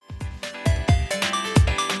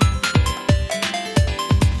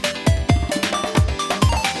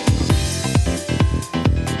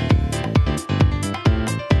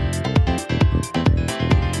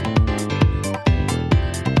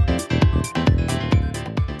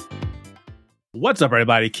What's up,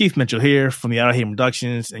 everybody? Keith Mitchell here from the Out of Hate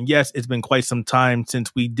Productions. And yes, it's been quite some time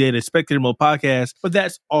since we did a Spectator Mode podcast, but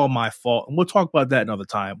that's all my fault. And we'll talk about that another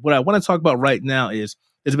time. What I want to talk about right now is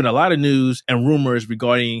there's been a lot of news and rumors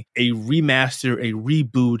regarding a remaster, a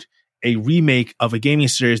reboot, a remake of a gaming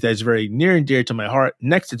series that's very near and dear to my heart,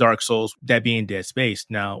 next to Dark Souls, that being Dead Space.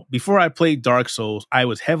 Now, before I played Dark Souls, I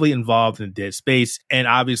was heavily involved in Dead Space, and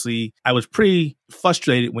obviously I was pretty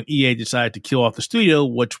frustrated when EA decided to kill off the studio,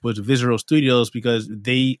 which was Visceral Studios, because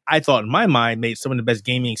I thought in my mind, made some of the best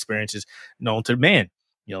gaming experiences known to man.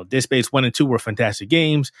 You know, Dead Space 1 and 2 were fantastic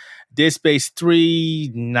games. Dead Space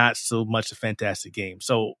 3, not so much a fantastic game.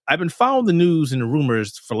 So I've been following the news and the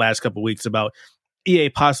rumors for the last couple of weeks about EA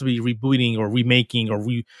possibly rebooting or remaking or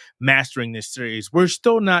remastering this series. We're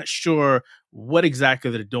still not sure what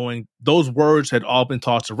exactly they're doing. Those words had all been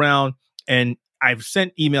tossed around, and I've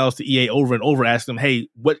sent emails to EA over and over asking them, hey,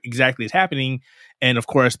 what exactly is happening? And of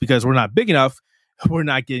course, because we're not big enough, we're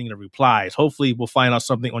not getting the replies. Hopefully we'll find out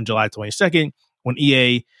something on July 22nd when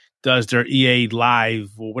EA does their EA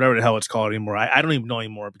Live or whatever the hell it's called anymore. I don't even know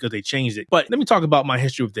anymore because they changed it. But let me talk about my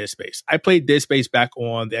history with Dead Space. I played Dead Space back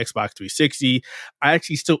on the Xbox 360. I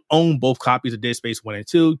actually still own both copies of Dead Space 1 and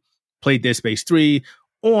 2. Played Dead Space 3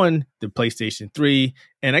 on the PlayStation 3.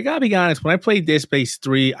 And I gotta be honest, when I played Dead Space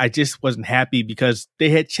 3, I just wasn't happy because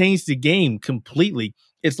they had changed the game completely.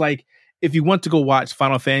 It's like if you want to go watch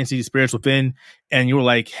Final Fantasy The Spirits Within and you were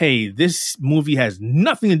like, hey, this movie has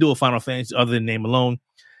nothing to do with Final Fantasy other than name alone.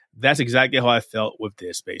 That's exactly how I felt with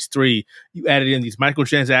Dead Space 3. You added in these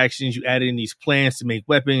microtransactions, you added in these plans to make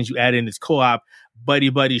weapons, you added in this co-op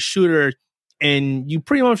buddy shooter, and you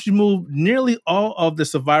pretty much removed nearly all of the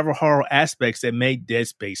survival horror aspects that made Dead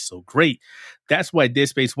Space so great. That's why Dead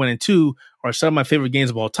Space 1 and 2 are some of my favorite games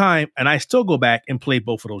of all time, and I still go back and play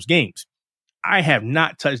both of those games. I have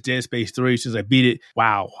not touched Dead Space 3 since I beat it.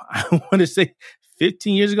 Wow. I want to say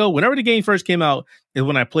 15 years ago. Whenever the game first came out is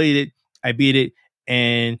when I played it, I beat it,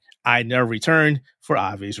 and I never returned for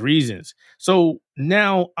obvious reasons. So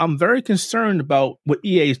now I'm very concerned about what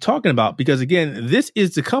EA is talking about because, again, this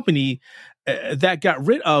is the company that got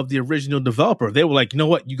rid of the original developer. They were like, you know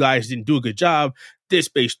what? You guys didn't do a good job. Dead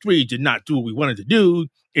Space 3 did not do what we wanted to do.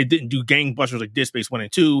 It didn't do gangbusters like Dead Space 1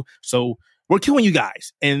 and 2. So we're killing you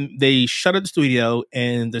guys. And they shut up the studio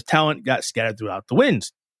and the talent got scattered throughout the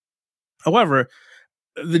winds. However,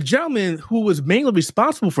 the gentleman who was mainly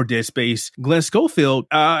responsible for Dead Space, Glenn Schofield,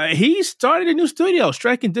 he started a new studio,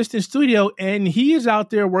 Striking Distance Studio, and he is out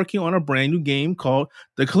there working on a brand new game called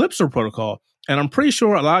The Calypso Protocol. And I'm pretty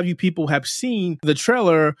sure a lot of you people have seen the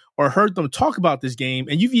trailer or heard them talk about this game.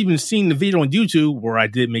 And you've even seen the video on YouTube where I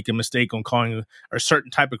did make a mistake on calling a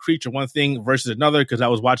certain type of creature one thing versus another because I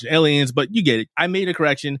was watching Aliens. But you get it. I made a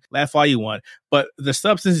correction. Laugh all you want. But the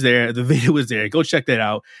substance is there. The video is there. Go check that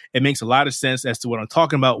out. It makes a lot of sense as to what I'm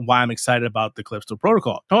talking about, why I'm excited about the Calypso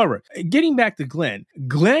Protocol. However, getting back to Glenn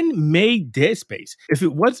made Dead Space. If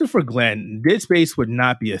it wasn't for Glenn, Dead Space would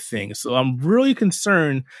not be a thing. So I'm really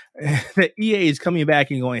concerned that EA is coming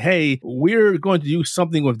back and going, hey, we're going to do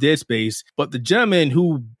something with Dead Space, but the gentleman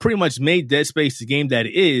who pretty much made Dead Space the game that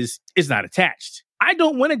it is not attached. I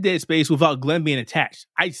don't want a Dead Space without Glenn being attached.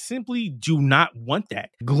 I simply do not want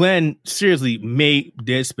that. Glenn seriously made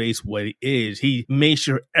Dead Space what it is. He made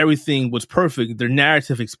sure everything was perfect. Their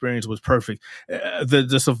narrative experience was perfect.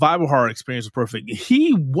 The survival horror experience was perfect.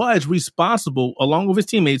 He was responsible, along with his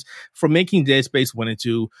teammates, for making Dead Space 1 and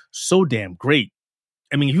 2 so damn great.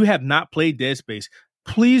 I mean, if you have not played Dead Space,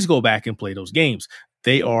 please go back and play those games.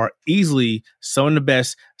 They are easily some of the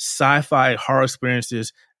best sci-fi horror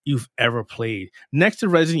experiences you've ever played, next to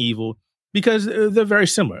Resident Evil, because they're very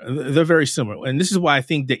similar. And this is why I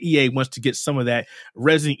think that EA wants to get some of that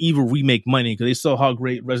Resident Evil remake money, because they saw how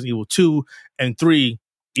great Resident Evil 2 and 3,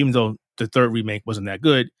 even though the third remake wasn't that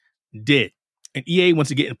good, did. And EA wants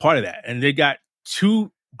to get in part of that. And they got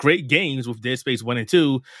two great games with Dead Space 1 and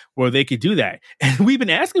 2 where they could do that. And we've been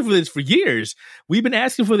asking for this for years. We've been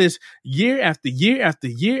asking for this year after year after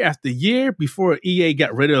year after year before EA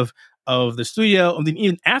got rid of the studio. And then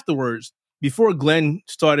even afterwards, before Glenn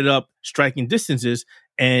started up Striking Distances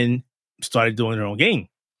and started doing their own game.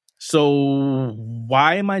 So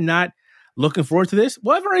why am I not looking forward to this?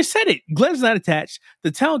 Well, I've already said it. Glenn's not attached.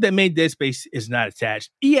 The talent that made Dead Space is not attached.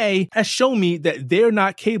 EA has shown me that they're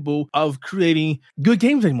not capable of creating good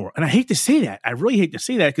games anymore. And I hate to say that. I really hate to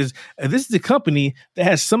say that because this is a company that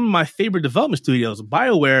has some of my favorite development studios,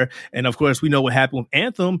 BioWare. And of course, we know what happened with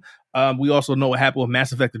Anthem. We also know what happened with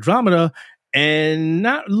Mass Effect Andromeda. And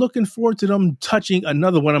not looking forward to them touching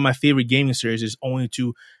another one of my favorite gaming series is only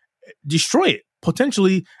to destroy it,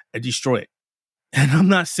 potentially destroy it. And I'm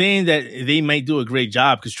not saying that they might do a great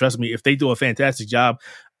job, because trust me, if they do a fantastic job,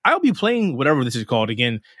 I'll be playing whatever this is called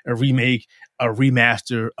again, a remake, a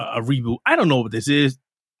remaster, a reboot. I don't know what this is.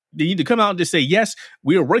 They need to come out and just say, yes,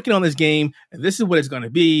 we are working on this game, and this is what it's going to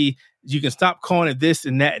be. You can stop calling it this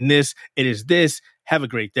and that and this. It is this. Have a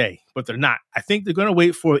great day. But they're not. I think they're going to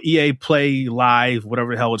wait for EA Play Live,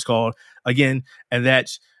 whatever the hell it's called, again, and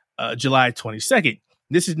that's July 22nd.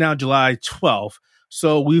 This is now July 12th.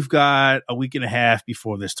 So we've got a week and a half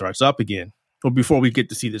before this starts up again, or before we get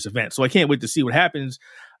to see this event. So I can't wait to see what happens.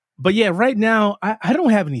 But yeah, right now, I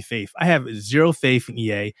don't have any faith. I have zero faith in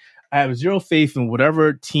EA. I have zero faith in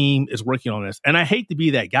whatever team is working on this. And I hate to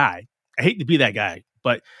be that guy.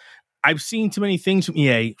 But I've seen too many things from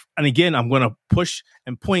EA. And again, I'm going to push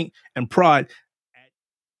and point and prod at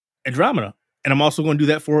Andromeda. And I'm also going to do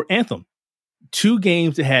that for Anthem. Two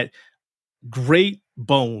games that had great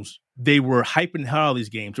bones. They were hyping the hell out of these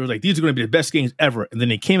games. They were like, these are going to be the best games ever. And then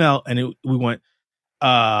they came out and we went,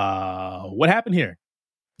 what happened here?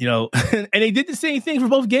 You know, and they did the same thing for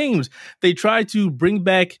both games. They tried to bring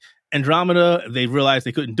back Andromeda. They realized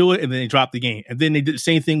they couldn't do it, and then they dropped the game. And then they did the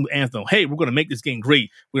same thing with Anthem. Hey, we're going to make this game great.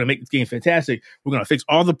 We're going to make this game fantastic. We're going to fix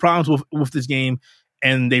all the problems with this game.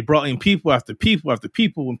 And they brought in people after people after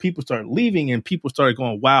people, and people started leaving, and people started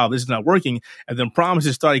going, wow, this is not working. And then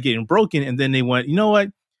promises started getting broken. And then they went, you know what?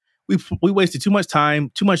 We wasted too much time,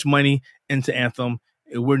 too much money into Anthem.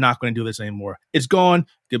 We're not going to do this anymore. It's gone.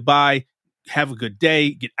 Goodbye. Have a good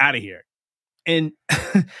day. Get out of here. And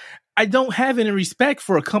I don't have any respect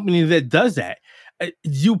for a company that does that.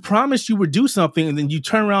 You promised you would do something, and then you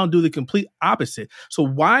turn around and do the complete opposite. So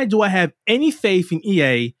why do I have any faith in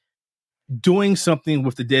EA doing something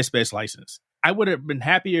with the Dead Space license? I would have been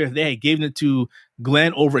happier if they had given it to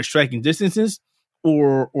Glenn over at Striking Distances,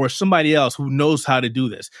 or somebody else who knows how to do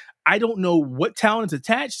this. I don't know what talent is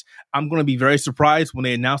attached. I'm going to be very surprised when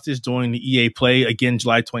they announce this during the EA Play, again,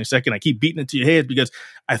 July 22nd. I keep beating it to your head because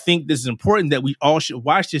I think this is important that we all should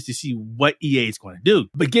watch this to see what EA is going to do.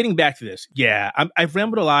 But getting back to this, yeah, I've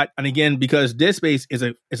rambled a lot. And again, because Dead Space is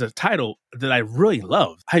a title that I really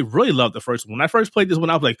love. I really love the first one. When I first played this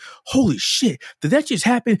one, I was like, holy shit, did that just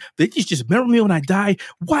happen? Did they just remember me when I died?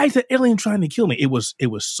 Why is that alien trying to kill me? It was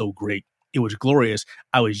so great. It was glorious.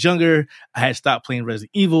 I was younger. I had stopped playing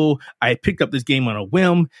Resident Evil. I had picked up this game on a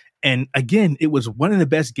whim. And again, it was one of the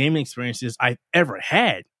best gaming experiences I've ever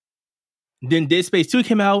had. Then Dead Space 2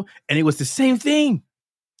 came out, and it was the same thing.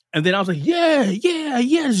 And then I was like, yeah,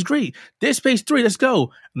 it's great. Dead Space 3, let's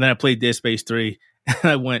go. And then I played Dead Space 3,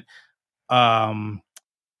 and I went,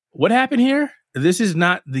 what happened here? This is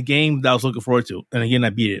not the game that I was looking forward to. And again, I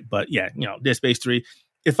beat it. But yeah, Dead Space 3.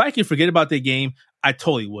 If I could forget about that game, I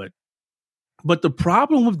totally would. But the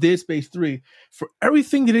problem with Dead Space 3, for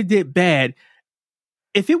everything that it did bad,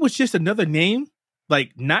 if it was just another name,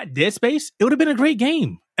 like not Dead Space, it would have been a great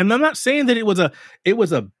game. And I'm not saying that it was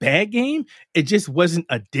a bad game. It just wasn't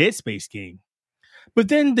a Dead Space game. But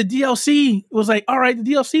then the DLC was like, all right,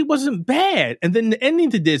 the DLC wasn't bad. And then the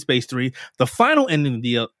ending to Dead Space 3, the final ending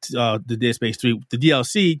to the Dead Space 3, the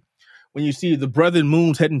DLC, when you see the Brethren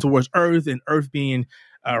moons heading towards Earth and Earth being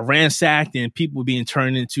ransacked and people being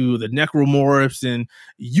turned into the necromorphs, and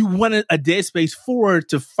you wanted a Dead Space 4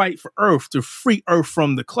 to fight for Earth, to free Earth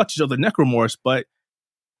from the clutches of the necromorphs, but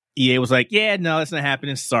EA was like, yeah, no, that's not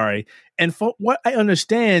happening, sorry. And for what I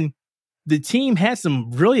understand, the team had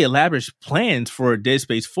some really elaborate plans for Dead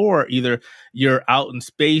Space 4. Either you're out in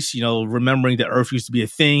space, remembering that Earth used to be a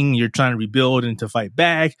thing, you're trying to rebuild and to fight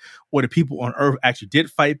back, or the people on Earth actually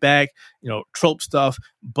did fight back, trope stuff,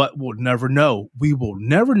 but we'll never know. We will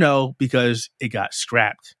never know because it got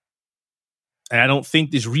scrapped. And I don't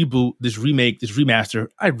think this reboot, this remake, this remaster,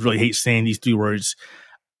 I really hate saying these three words,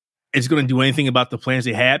 it's going to do anything about the plans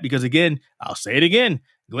they had, because again, I'll say it again,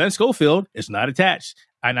 Glenn Schofield is not attached.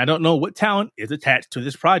 And I don't know what talent is attached to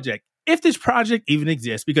this project, if this project even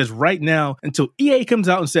exists, because right now, until EA comes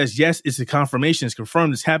out and says, yes, it's a confirmation, it's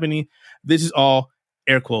confirmed, it's happening, this is all,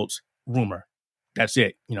 air quotes, rumor. That's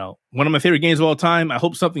it. One of my favorite games of all time. I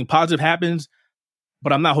hope something positive happens,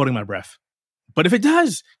 but I'm not holding my breath. But if it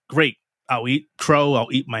does, great. I'll eat crow, I'll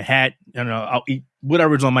eat my hat, I'll eat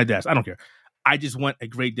whatever's on my desk. I don't care. I just want a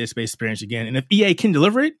great Dead Space experience again. And if EA can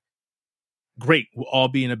deliver it, great. We'll all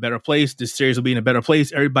be in a better place. This series will be in a better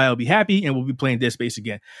place. Everybody will be happy, and we'll be playing Dead Space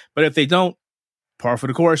again. But if they don't, par for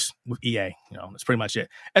the course with EA. That's pretty much it.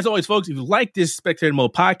 As always, folks, if you like this Spectator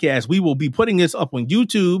Mode podcast, we will be putting this up on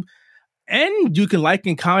YouTube, and you can like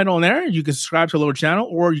and comment on there. You can subscribe to the lower channel,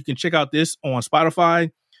 or you can check out this on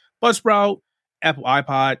Spotify, Buzzsprout, Apple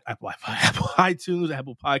iTunes,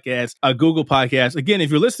 Apple Podcasts, Google Podcasts. Again, if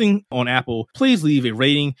you're listening on Apple, please leave a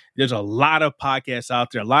rating. There's a lot of podcasts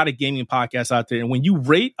out there, a lot of gaming podcasts out there. And when you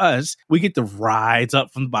rate us, we get the rides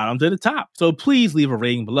up from the bottom to the top. So please leave a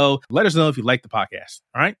rating below. Let us know if you like the podcast.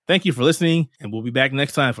 All right. Thank you for listening. And we'll be back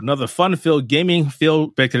next time for another fun-filled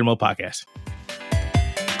gaming-filled Spectator Mode podcast.